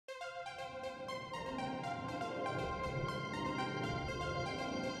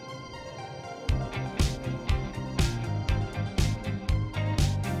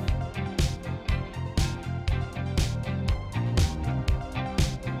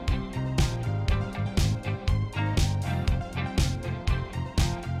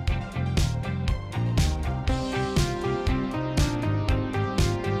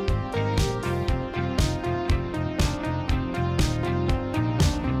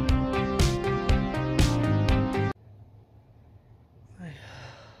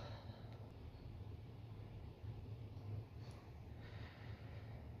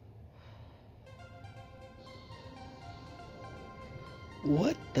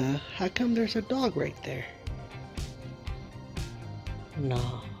What the? How come there's a dog right there?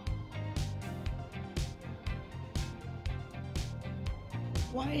 No.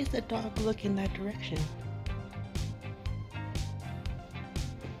 Why is the dog looking that direction?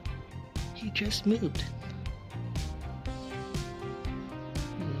 He just moved.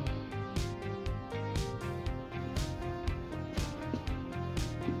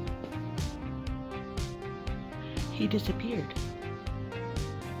 He disappeared.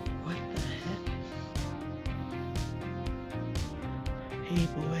 What the heck? Hey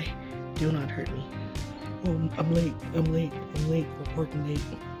boy, do not hurt me. Oh, I'm late. Reporting late.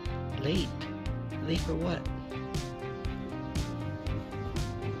 Late? Late for what?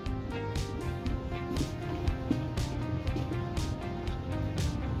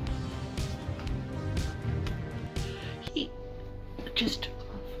 He just took off.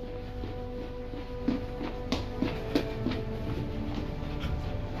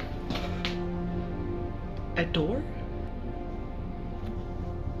 A door?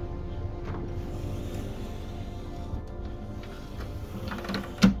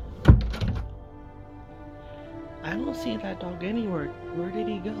 I don't see that dog anywhere. Where did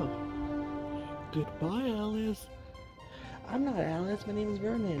he go? Goodbye, Alice. I'm not Alice. My name is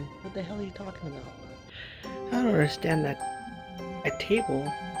Vernon. What the hell are you talking about? I don't understand that. A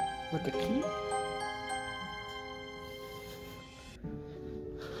table with a key?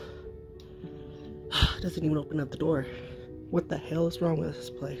 Doesn't even open up the door. What the hell is wrong with this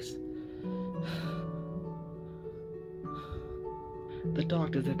place? The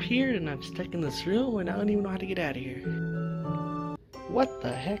dog disappeared and I'm stuck in this room and I don't even know how to get out of here. What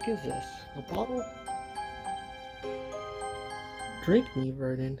the heck is this? A bottle? Drink me,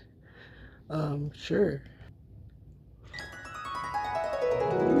 Vernon. Sure.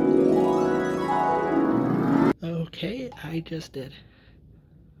 Okay, I just did.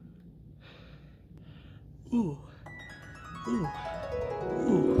 Ooh.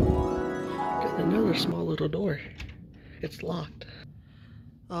 Got another small little door. It's locked.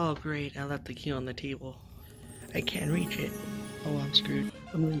 Oh great, I left the key on the table. I can't reach it. Oh, I'm screwed.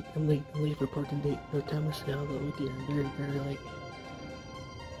 I'm late for parking date. No time to stay out with you. I'm very late.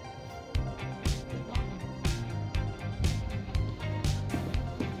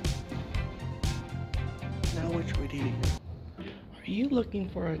 Now which way do you go? Are you looking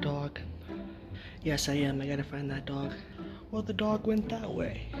for a dog? Yes, I am. I gotta find that dog. Well, the dog went that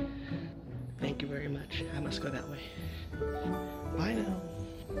way. Thank you very much. I must go that way. Bye now.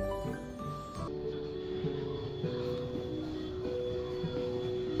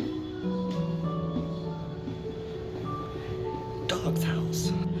 Dog's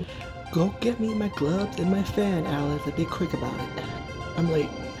house. Go get me my gloves and my fan, Alice, and be quick about it. I'm late.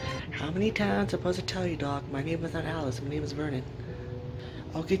 How many times am I supposed to tell you, dog? My name is not Alice. My name is Vernon.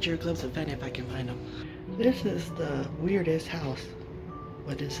 I'll get your gloves and fan if I can find them. This is the weirdest house.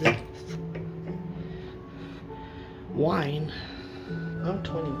 What is this? Wine? I'm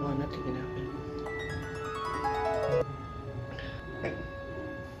 21, that can happen.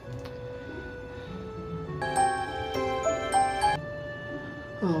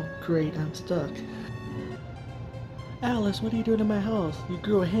 Oh great, I'm stuck. Alice, what are you doing in my house? You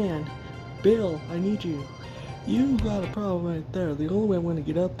grew a hand. Bill, I need you. You got a problem right there. The only way I'm going to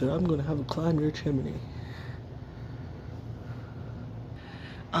get up there, I'm going to have to climb your chimney.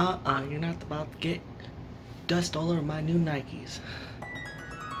 You're not about to get dust all over my new Nikes.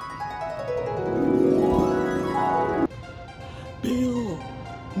 Bill,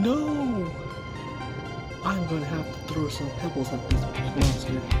 no! I'm going to have to throw some pebbles at this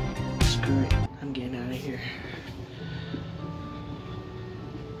monster. Screw it, I'm getting out of here.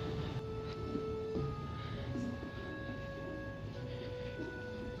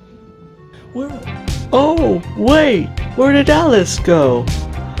 Where? Oh, wait! Where did Alice go?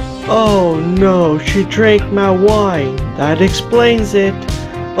 Oh no, she drank my wine. That explains it.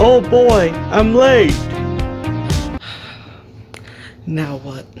 Oh boy, I'm late. Now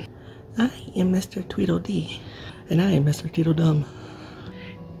what? I am Mr. Tweedledee. And I am Mr. Tweedledum.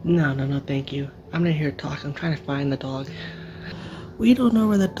 No, thank you. I'm not here to talk. I'm trying to find the dog. We don't know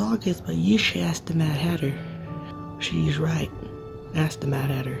where the dog is, but you should ask the Mad Hatter. She's right. Ask the Mad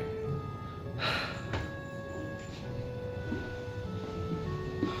Hatter.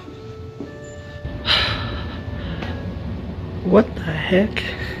 What the heck?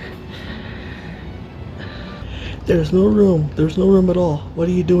 There's no room. There's no room at all. What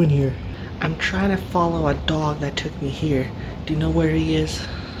are you doing here? I'm trying to follow a dog that took me here. Do you know where he is?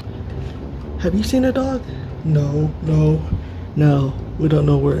 Have you seen a dog? No. We don't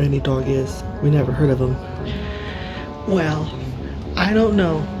know where any dog is. We never heard of him. Well, I don't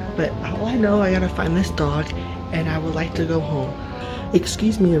know, but all I know, I gotta find this dog, and I would like to go home.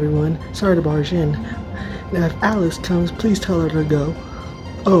 Excuse me, everyone. Sorry to barge in. Now, if Alice comes, please tell her to go.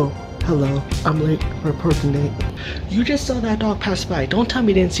 Oh, hello. I'm late for a parking date. You just saw that dog pass by. Don't tell me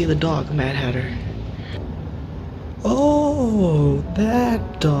you didn't see the dog, Mad Hatter. Oh,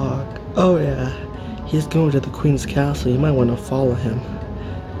 that dog. Oh, yeah. He's going to the Queen's Castle. You might want to follow him.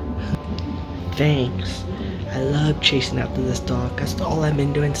 Thanks. I love chasing after this dog. That's all I've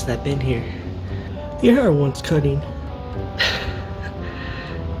been doing since I've been here. Your hair wants cutting.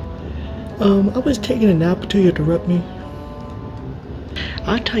 I was taking a nap until you interrupt me.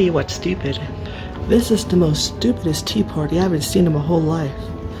 I'll tell you what's stupid. This is the most stupidest tea party I haven't seen in my whole life.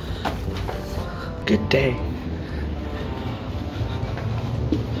 Good day.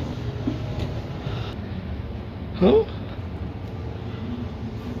 Huh?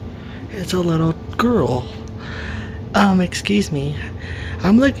 It's a little girl. Excuse me.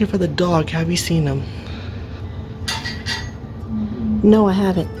 I'm looking for the dog. Have you seen him? No, I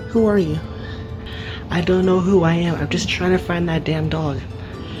haven't. Who are you? I don't know who I am. I'm just trying to find that damn dog.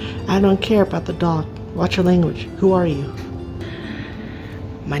 I don't care about the dog. Watch your language. Who are you?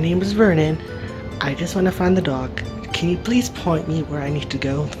 My name is Vernon. I just want to find the dog. Can you please point me where I need to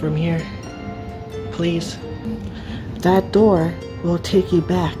go from here? Please? That door will take you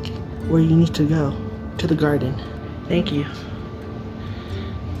back where you need to go. To the garden. Thank you.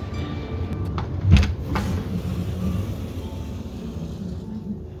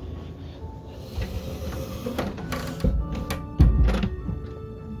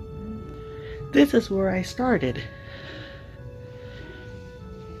 This is where I started.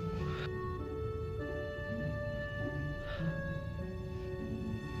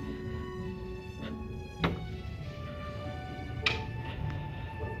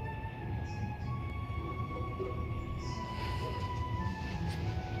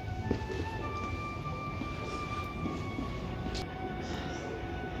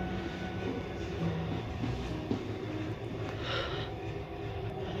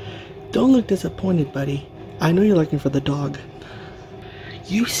 Don't look disappointed, buddy. I know you're looking for the dog.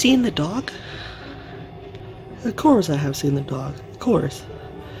 You've seen the dog? Of course I have seen the dog. Of course.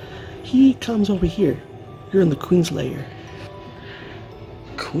 He comes over here. You're in the Queen's lair.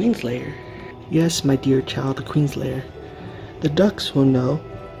 Queen's lair? Yes, my dear child, the Queen's lair. The ducks will know.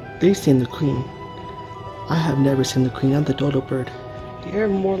 They've seen the Queen. I have never seen the Queen. I'm the dodo bird. You're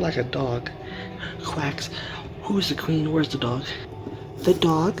more like a dog. Quacks. Who's the Queen? Where's the dog? The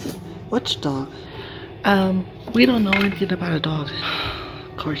dog? Which dog? We don't know anything about a dog.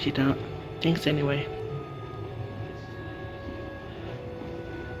 Of course you don't. Thanks anyway.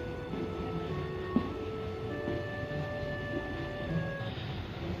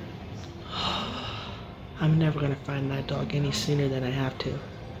 I'm never gonna find that dog any sooner than I have to.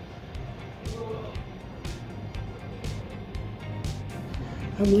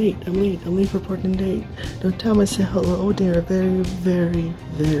 I'm late for parking date. Don't tell me I say hello, they're very, very,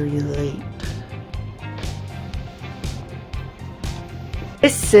 very late.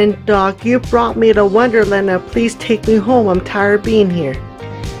 Listen, dog, you brought me to Wonderland. Now please take me home. I'm tired of being here.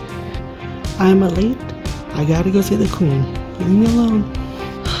 I'm late. I gotta go see the Queen. Leave me alone.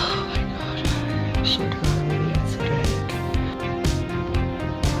 Oh my god. I'm so tired today.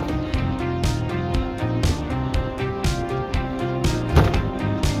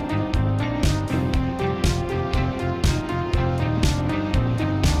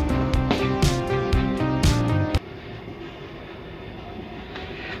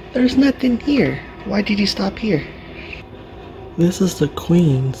 There's nothing here. Why did you stop here? This is the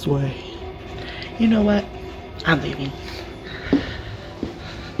Queen's way. You know what? I'm leaving.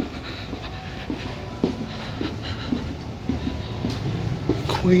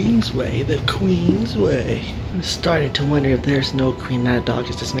 Queen's way, the Queen's way. I'm starting to wonder if there's no Queen. That dog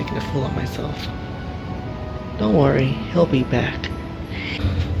is just making a fool of myself. Don't worry, he'll be back.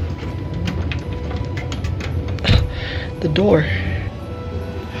 The door.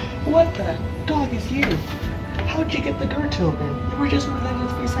 What the dog is you? How'd you get the door to open? You were just moving like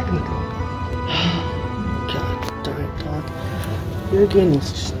this 3 seconds ago. God darn it, dog. You're getting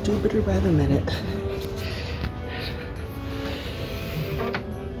stupider by the minute.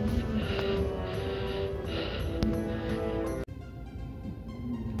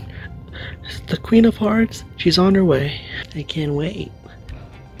 The Queen of Hearts, she's on her way. I can't wait.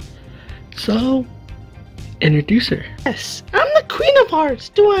 So, introduce her. Yes, I'm the Queen of Hearts.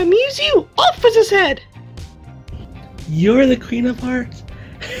 Do I amuse you? Off with his head. You're the Queen of Hearts?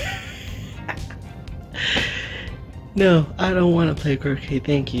 No, I don't want to play croquet,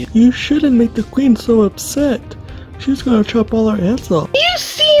 thank you. You shouldn't make the Queen so upset. She's gonna chop all our heads off. You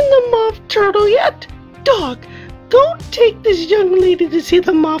seen the moth turtle yet? Dog, don't take this young lady to see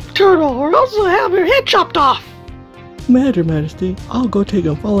the moth turtle or else I'll have her head chopped off. Mad, Your Majesty. I'll go take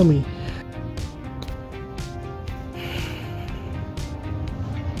him. Follow me.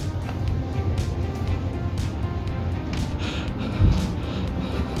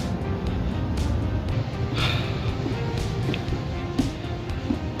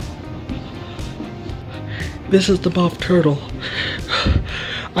 This is the moth turtle.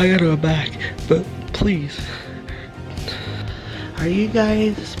 I gotta go back, but please. Are you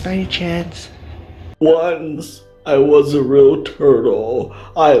guys, by any chance? Once I was a real turtle.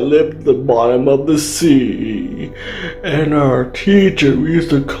 I lived at the bottom of the sea. And our teacher, we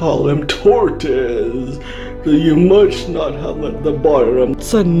used to call him Tortoise. So you must not have let the bottom.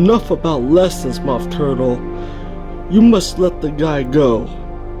 It's enough about lessons, moth turtle. You must let the guy go.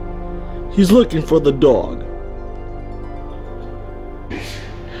 He's looking for the dog.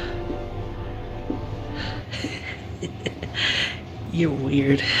 You're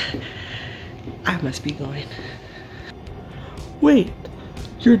weird. I must be going. Wait,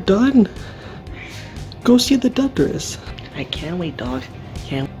 you're done? Go see the doctoress. I can't wait, dog.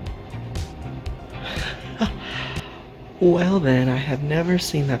 Can't. Well then, I have never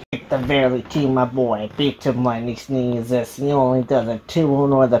seen that. The very king, my boy. Beat him when he sneezes. He only does it too,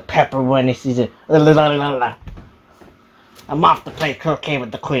 nor the pepper when he sees it. I'm off to play croquet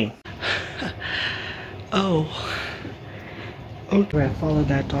with the queen. Oh. Okay, I followed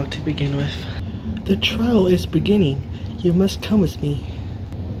that dog to begin with. The trial is beginning. You must come with me.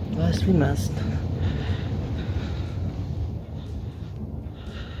 Yes, we must.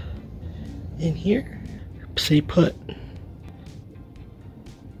 In here? Stay put.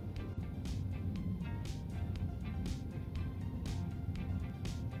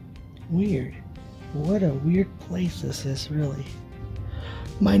 Weird. What a weird place this is, really.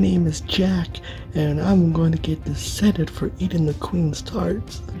 My name is Jack, and I'm going to get decided for eating the Queen's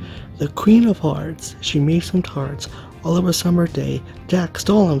tarts. The Queen of Hearts, she made some tarts. All of a summer day, Jack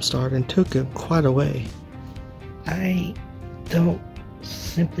stole them start and took him quite away. I don't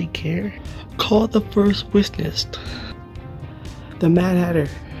simply care. Call the first witness. The Mad Hatter.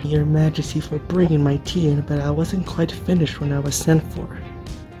 Your Majesty, for bringing my tea in, but I wasn't quite finished when I was sent for.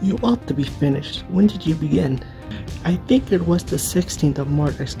 You ought to be finished. When did you begin? I think it was the 16th of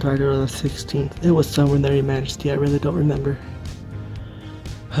March I started, or the 16th. It was somewhere there, Your Majesty. I really don't remember.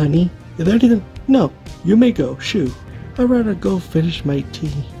 Honey, is there anything? No, you may go. Shoo. I'd rather go finish my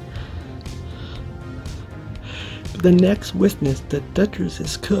tea. The next witness, the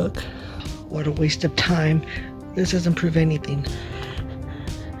Duchess's cook. What a waste of time. This doesn't prove anything.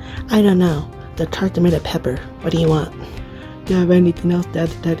 I don't know. The tarts are made of pepper. What do you want? Do you have anything else to add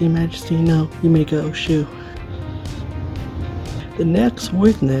to that, Your Majesty? No, you may go. Shoo. The next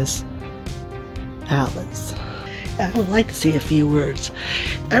witness, Alice. I would like to say a few words.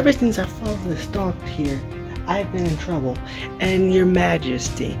 Ever since I followed this dog here, I've been in trouble. And Your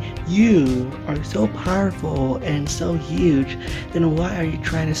Majesty, you are so powerful and so huge, then why are you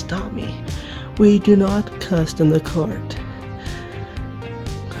trying to stop me? We do not cuss in the court.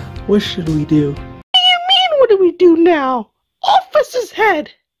 What should we do? What do you mean, what do we do now? Officer's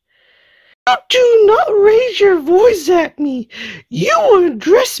head! You do not raise your voice at me. You will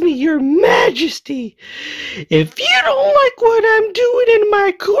address me, Your Majesty. If you don't like what I'm doing in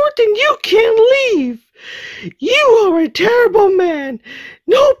my court, then you can leave. You are a terrible man.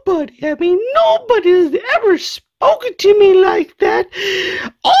 Nobody has ever spoken to me like that.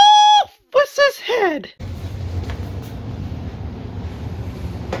 Officer's head.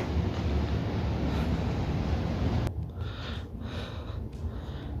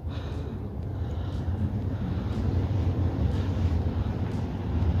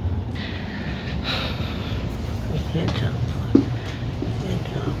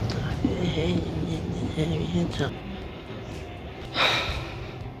 Hands up.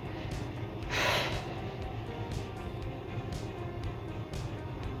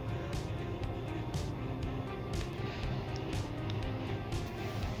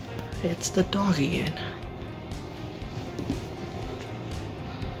 It's the dog again.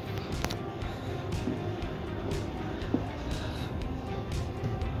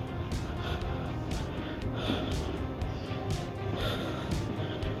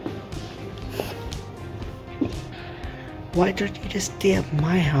 Why don't you just stay at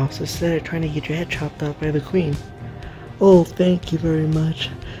my house instead of trying to get your head chopped off by the Queen? Oh, thank you very much.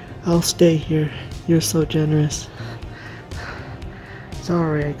 I'll stay here. You're so generous.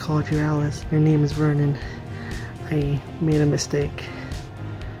 Sorry I called you Alice. Your name is Vernon. I made a mistake.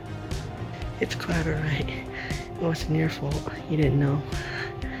 It's quite alright. It wasn't your fault. You didn't know.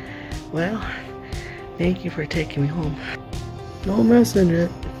 Well, thank you for taking me home. No mess in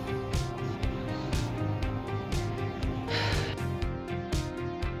it.